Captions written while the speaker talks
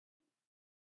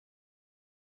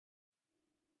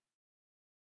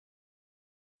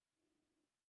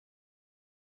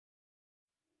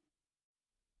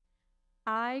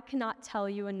I cannot tell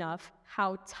you enough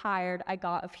how tired I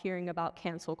got of hearing about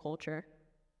cancel culture.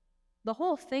 The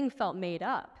whole thing felt made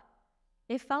up.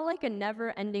 It felt like a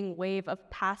never-ending wave of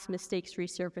past mistakes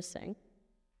resurfacing.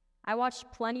 I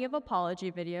watched plenty of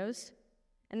apology videos,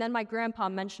 and then my grandpa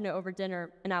mentioned it over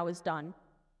dinner, and I was done.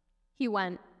 He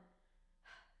went,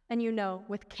 "And you know,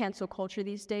 with cancel culture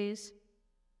these days."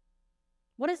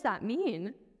 What does that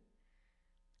mean?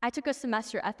 I took a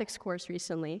semester ethics course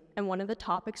recently, and one of the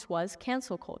topics was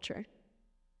cancel culture.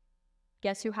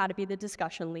 Guess who had to be the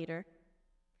discussion leader?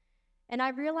 And I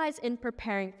realized in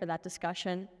preparing for that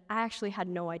discussion, I actually had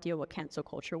no idea what cancel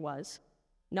culture was.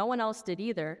 No one else did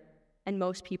either, and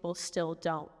most people still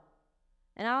don't.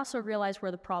 And I also realized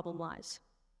where the problem lies.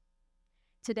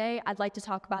 Today, I'd like to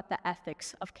talk about the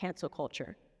ethics of cancel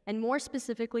culture, and more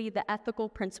specifically, the ethical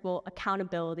principle,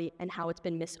 accountability, and how it's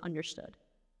been misunderstood.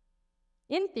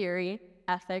 In theory,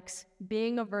 ethics,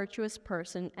 being a virtuous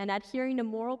person, and adhering to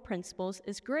moral principles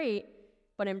is great,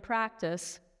 but in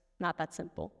practice, not that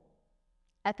simple.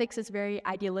 Ethics is very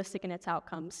idealistic in its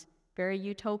outcomes, very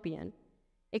utopian.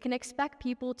 It can expect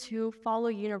people to follow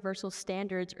universal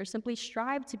standards or simply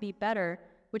strive to be better,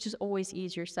 which is always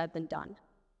easier said than done.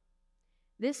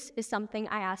 This is something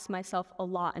I ask myself a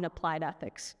lot in applied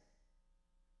ethics.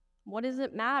 What does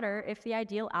it matter if the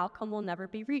ideal outcome will never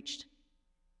be reached?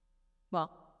 Well,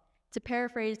 to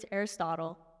paraphrase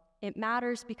Aristotle, it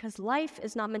matters because life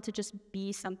is not meant to just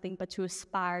be something, but to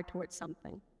aspire towards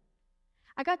something.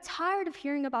 I got tired of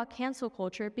hearing about cancel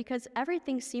culture because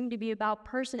everything seemed to be about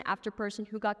person after person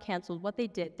who got canceled, what they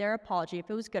did, their apology, if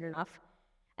it was good enough,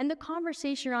 and the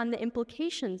conversation around the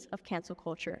implications of cancel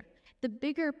culture. The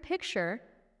bigger picture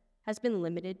has been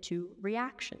limited to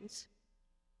reactions.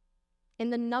 In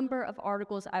the number of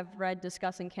articles I've read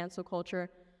discussing cancel culture,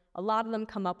 a lot of them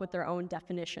come up with their own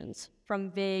definitions, from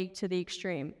vague to the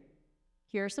extreme.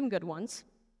 Here are some good ones.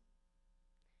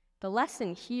 The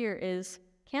lesson here is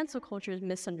cancel culture is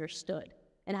misunderstood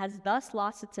and has thus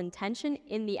lost its intention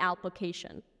in the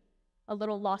application. A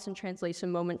little lost in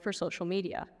translation moment for social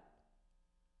media.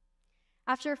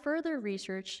 After further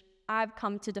research, I've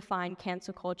come to define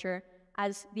cancel culture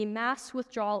as the mass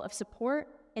withdrawal of support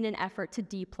in an effort to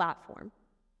deplatform.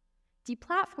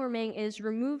 Deplatforming is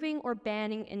removing or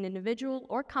banning an individual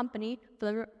or company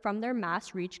from their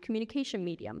mass reach communication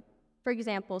medium, for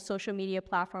example, social media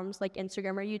platforms like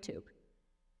Instagram or YouTube.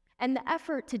 And the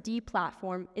effort to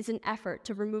deplatform is an effort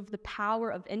to remove the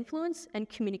power of influence and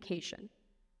communication.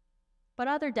 But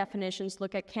other definitions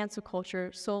look at cancel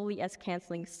culture solely as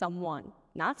canceling someone,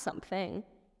 not something,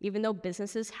 even though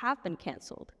businesses have been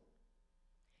canceled.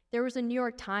 There was a New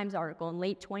York Times article in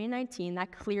late 2019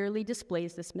 that clearly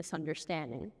displays this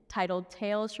misunderstanding, titled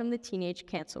 "Tales from the Teenage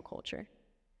Cancel Culture."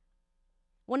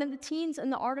 One of the teens in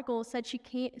the article said she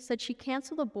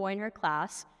canceled a boy in her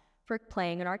class for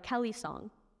playing an R. Kelly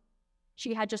song.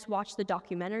 She had just watched the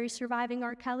documentary Surviving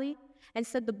R. Kelly and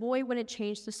said the boy wouldn't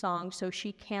change the song, so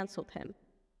she canceled him.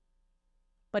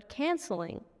 But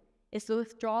canceling is the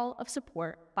withdrawal of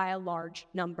support by a large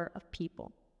number of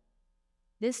people.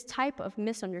 This type of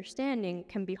misunderstanding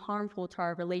can be harmful to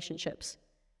our relationships,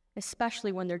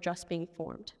 especially when they're just being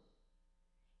formed.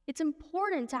 It's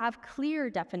important to have clear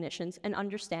definitions and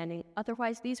understanding,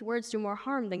 otherwise these words do more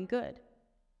harm than good.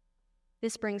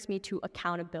 This brings me to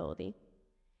accountability.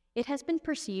 It has been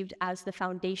perceived as the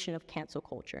foundation of cancel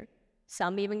culture.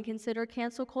 Some even consider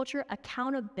cancel culture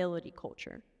accountability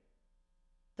culture.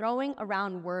 Throwing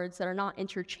around words that are not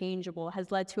interchangeable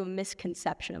has led to a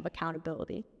misconception of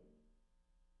accountability.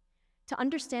 To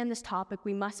understand this topic,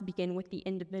 we must begin with the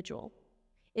individual.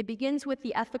 It begins with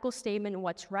the ethical statement,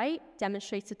 "What's right,"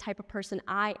 demonstrates the type of person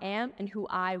I am and who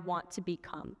I want to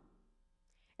become.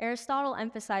 Aristotle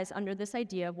emphasized under this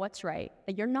idea of what's right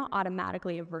that you're not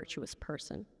automatically a virtuous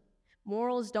person.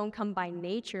 Morals don't come by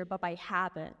nature, but by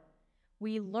habit.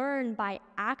 We learn by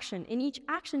action, and each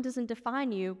action doesn't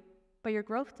define you, but your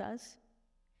growth does.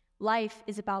 Life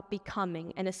is about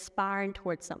becoming and aspiring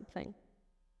towards something.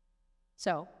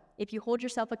 So, if you hold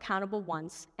yourself accountable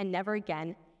once and never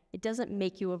again, it doesn't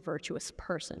make you a virtuous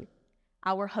person.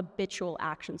 Our habitual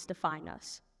actions define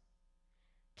us.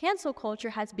 Cancel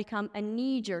culture has become a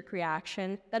knee-jerk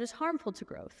reaction that is harmful to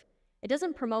growth. It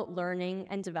doesn't promote learning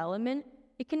and development.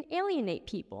 It can alienate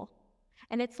people.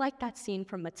 And it's like that scene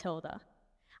from Matilda.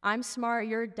 I'm smart,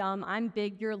 you're dumb, I'm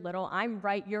big, you're little, I'm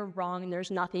right, you're wrong, and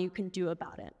there's nothing you can do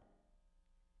about it.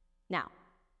 Now,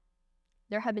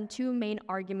 there have been two main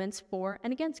arguments for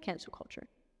and against cancel culture.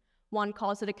 One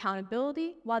calls it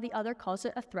accountability, while the other calls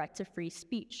it a threat to free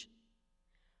speech.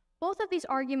 Both of these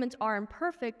arguments are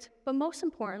imperfect, but most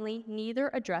importantly, neither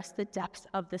address the depth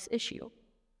of this issue.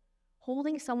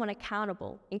 Holding someone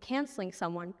accountable and canceling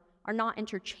someone are not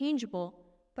interchangeable,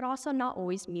 but also not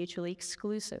always mutually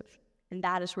exclusive. And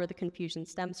that is where the confusion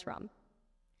stems from.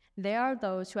 There are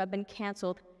those who have been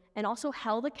canceled and also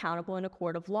held accountable in a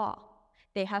court of law.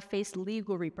 They have faced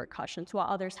legal repercussions while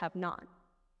others have not.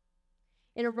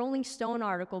 In a Rolling Stone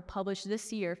article published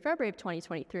this year, February of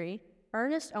 2023,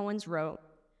 Ernest Owens wrote,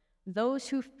 "Those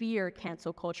who fear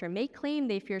cancel culture may claim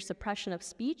they fear suppression of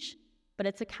speech, but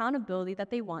it's accountability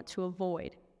that they want to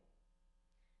avoid."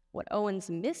 What Owens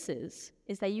misses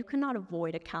is that you cannot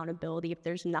avoid accountability if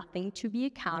there's nothing to be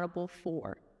accountable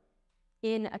for.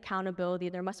 In accountability,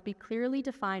 there must be clearly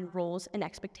defined roles and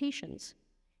expectations.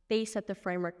 They set the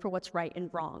framework for what's right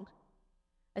and wrong.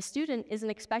 A student isn't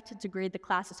expected to grade the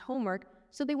class's homework,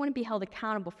 so they wouldn't be held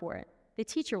accountable for it. The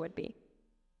teacher would be.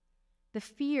 The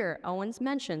fear Owens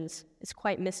mentions is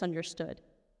quite misunderstood.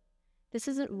 This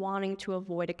isn't wanting to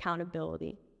avoid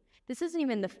accountability. This isn't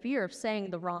even the fear of saying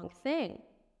the wrong thing.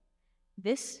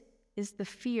 This is the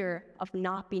fear of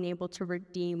not being able to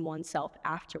redeem oneself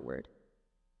afterward.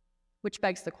 Which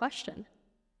begs the question,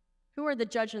 who are the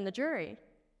judge and the jury?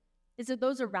 Is it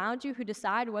those around you who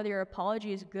decide whether your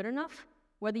apology is good enough,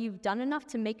 whether you've done enough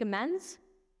to make amends?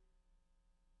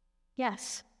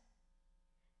 Yes.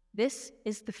 This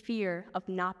is the fear of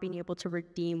not being able to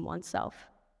redeem oneself.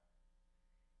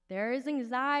 There is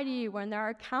anxiety when there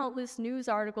are countless news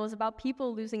articles about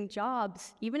people losing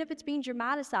jobs. Even if it's being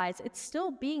dramatized, it's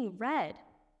still being read.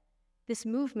 This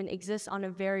movement exists on a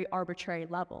very arbitrary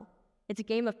level. It's a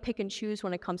game of pick and choose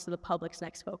when it comes to the public's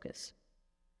next focus.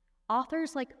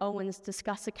 Authors like Owens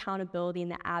discuss accountability in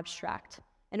the abstract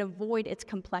and avoid its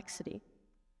complexity.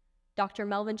 Dr.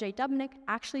 Melvin J. Dubnick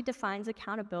actually defines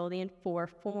accountability in 4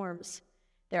 forms.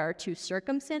 There are 2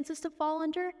 circumstances to fall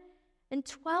under, and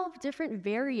 12 different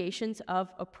variations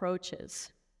of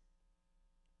approaches.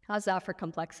 How's that for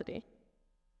complexity?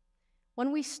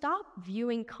 When we stop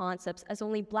viewing concepts as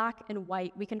only black and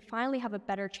white, we can finally have a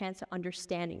better chance at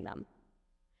understanding them.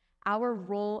 Our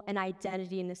role and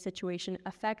identity in a situation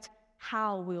affect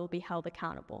how we will be held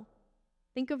accountable.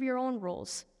 Think of your own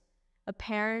roles: a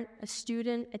parent, a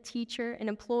student, a teacher, an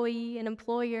employee, an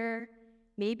employer.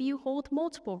 Maybe you hold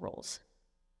multiple roles.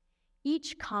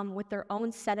 Each come with their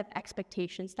own set of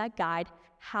expectations that guide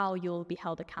how you'll be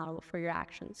held accountable for your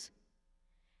actions.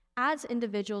 As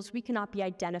individuals, we cannot be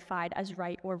identified as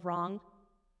right or wrong.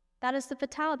 That is the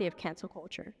fatality of cancel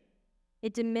culture.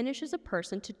 It diminishes a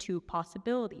person to 2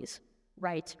 possibilities,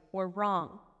 right or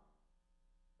wrong.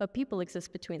 But people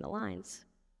exist between the lines.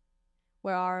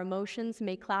 Where our emotions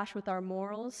may clash with our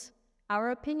morals,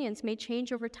 our opinions may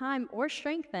change over time or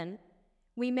strengthen.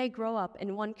 We may grow up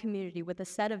in one community with a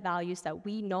set of values that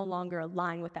we no longer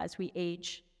align with as we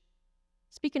age.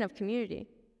 Speaking of community,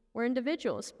 we're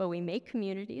individuals, but we make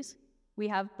communities. We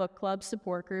have book clubs,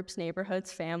 support groups,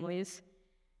 neighborhoods, families.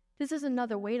 This is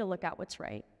another way to look at what's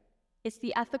right. It's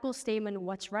the ethical statement,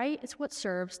 what's right is what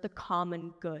serves the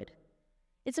common good.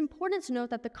 It's important to note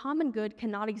that the common good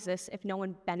cannot exist if no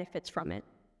one benefits from it.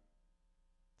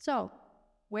 So,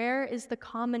 where is the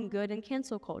common good in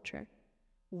cancel culture?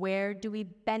 Where do we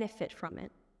benefit from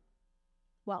it?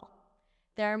 Well,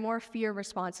 there are more fear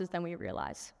responses than we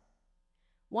realize.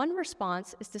 One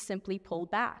response is to simply pull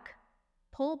back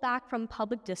from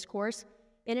public discourse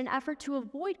in an effort to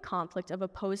avoid conflict of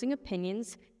opposing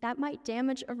opinions that might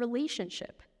damage a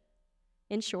relationship.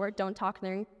 In short, don't talk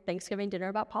during Thanksgiving dinner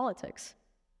about politics.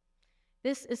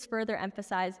 This is further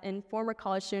emphasized in former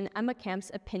college student Emma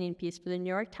Camp's opinion piece for the New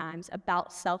York Times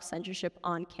about self-censorship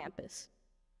on campus.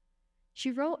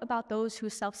 She wrote about those who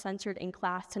self-censored in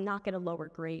class to not get a lower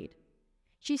grade.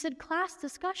 She said class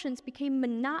discussions became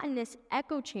monotonous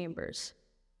echo chambers.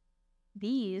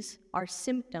 These are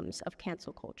symptoms of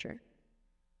cancel culture.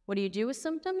 What do you do with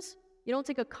symptoms? You don't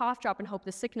take a cough drop and hope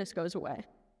the sickness goes away.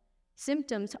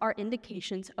 Symptoms are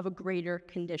indications of a greater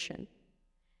condition.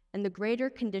 And the greater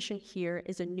condition here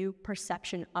is a new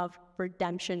perception of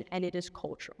redemption, and it is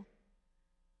cultural.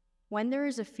 When there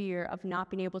is a fear of not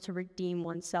being able to redeem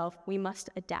oneself, we must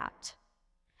adapt.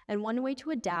 And one way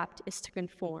to adapt is to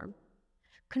conform.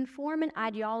 Conform in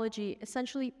ideology,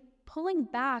 essentially pulling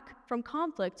back from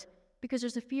conflict because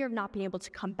there's a fear of not being able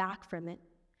to come back from it,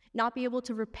 not be able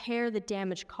to repair the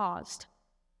damage caused.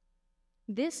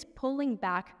 This pulling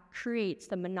back creates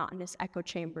the monotonous echo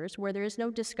chambers where there is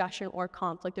no discussion or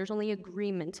conflict, there's only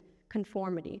agreement,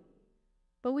 conformity.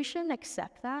 But we shouldn't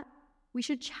accept that. We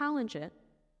should challenge it.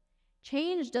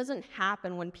 Change doesn't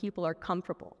happen when people are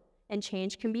comfortable, and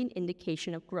change can be an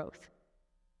indication of growth.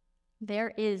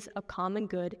 There is a common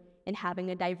good in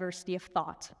having a diversity of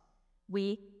thought.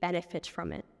 We benefit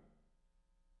from it.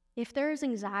 If there is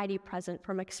anxiety present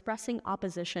from expressing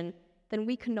opposition, then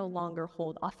we can no longer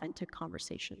hold authentic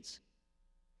conversations.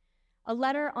 A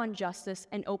letter on justice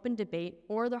and open debate,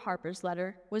 or the Harper's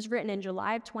Letter, was written in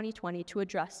July of 2020 to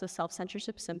address the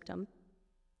self-censorship symptom.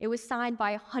 It was signed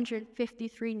by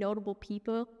 153 notable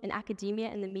people in academia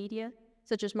and the media,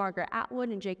 such as Margaret Atwood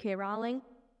and J.K. Rowling.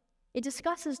 It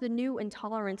discusses the new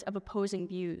intolerance of opposing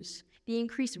views, the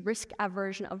increased risk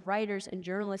aversion of writers and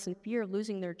journalists in fear of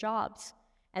losing their jobs,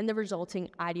 and the resulting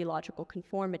ideological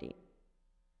conformity.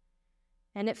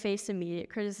 And it faced immediate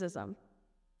criticism.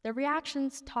 The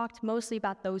reactions talked mostly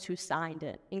about those who signed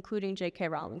it, including J.K.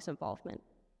 Rowling's involvement.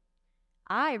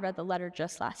 I read the letter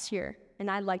just last year, and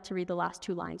I'd like to read the last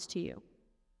 2 lines to you.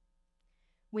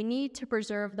 We need to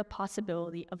preserve the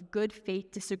possibility of good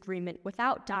faith disagreement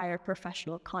without dire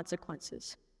professional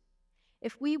consequences.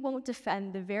 If we won't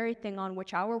defend the very thing on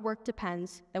which our work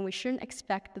depends, then we shouldn't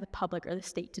expect the public or the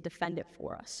state to defend it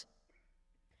for us.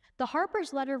 The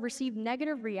Harper's Letter received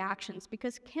negative reactions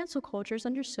because cancel culture is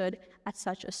understood at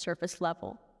such a surface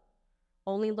level,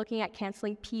 only looking at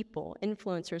canceling people,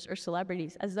 influencers, or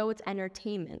celebrities as though it's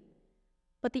entertainment.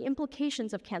 But the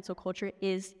implications of cancel culture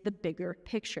is the bigger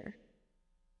picture.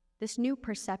 This new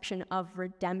perception of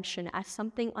redemption as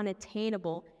something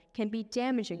unattainable can be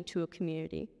damaging to a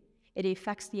community. It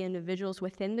affects the individuals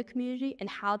within the community and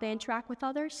how they interact with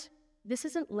others. This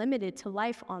isn't limited to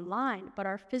life online, but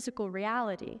our physical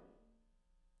reality.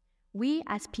 We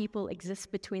as people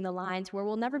exist between the lines where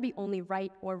we'll never be only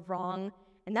right or wrong,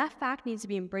 and that fact needs to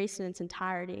be embraced in its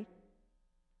entirety.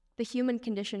 The human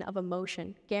condition of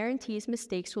emotion guarantees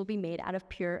mistakes will be made out of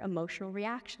pure emotional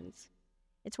reactions.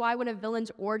 It's why when a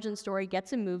villain's origin story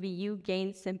gets a movie, you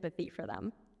gain sympathy for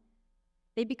them.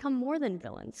 They become more than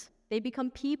villains. They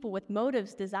become people with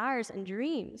motives, desires, and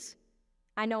dreams.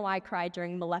 I know I cried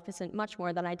during Maleficent much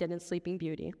more than I did in Sleeping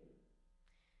Beauty.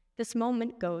 This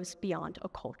moment goes beyond a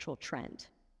cultural trend.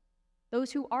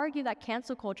 Those who argue that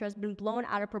cancel culture has been blown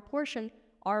out of proportion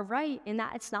are right in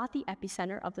that it's not the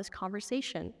epicenter of this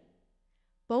conversation.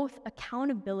 Both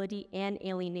accountability and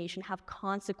alienation have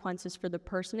consequences for the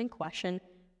person in question,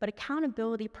 but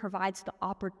accountability provides the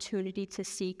opportunity to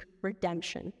seek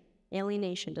redemption.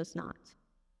 Alienation does not.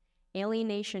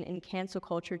 Alienation in cancel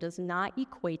culture does not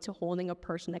equate to holding a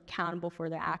person accountable for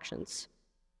their actions.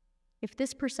 If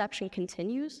this perception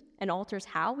continues and alters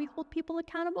how we hold people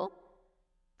accountable,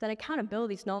 then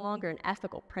accountability is no longer an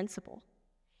ethical principle.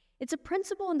 It's a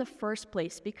principle in the first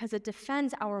place because it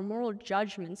defends our moral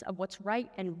judgments of what's right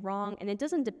and wrong, and it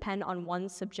doesn't depend on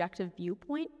one's subjective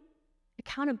viewpoint.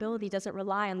 Accountability doesn't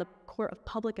rely on the court of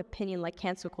public opinion like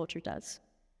cancel culture does.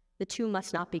 The two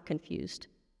must not be confused.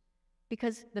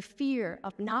 Because the fear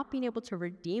of not being able to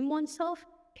redeem oneself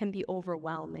can be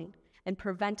overwhelming and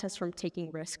prevent us from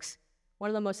taking risks, one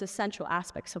of the most essential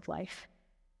aspects of life.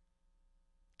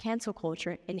 Cancel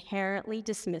culture inherently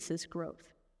dismisses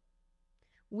growth.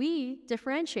 We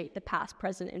differentiate the past,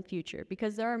 present, and future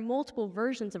because there are multiple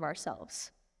versions of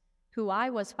ourselves. Who I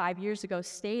was 5 years ago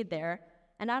stayed there,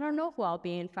 and I don't know who I'll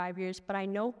be in 5 years, but I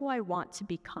know who I want to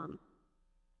become.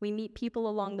 We meet people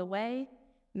along the way,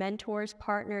 mentors,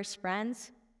 partners,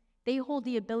 friends. They hold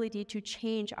the ability to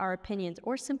change our opinions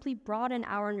or simply broaden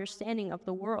our understanding of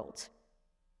the world.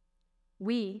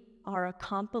 We are a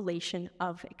compilation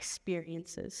of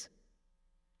experiences.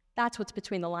 That's what's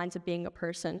between the lines of being a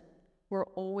person. We're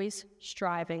always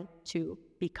striving to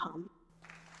become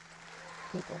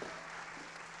people.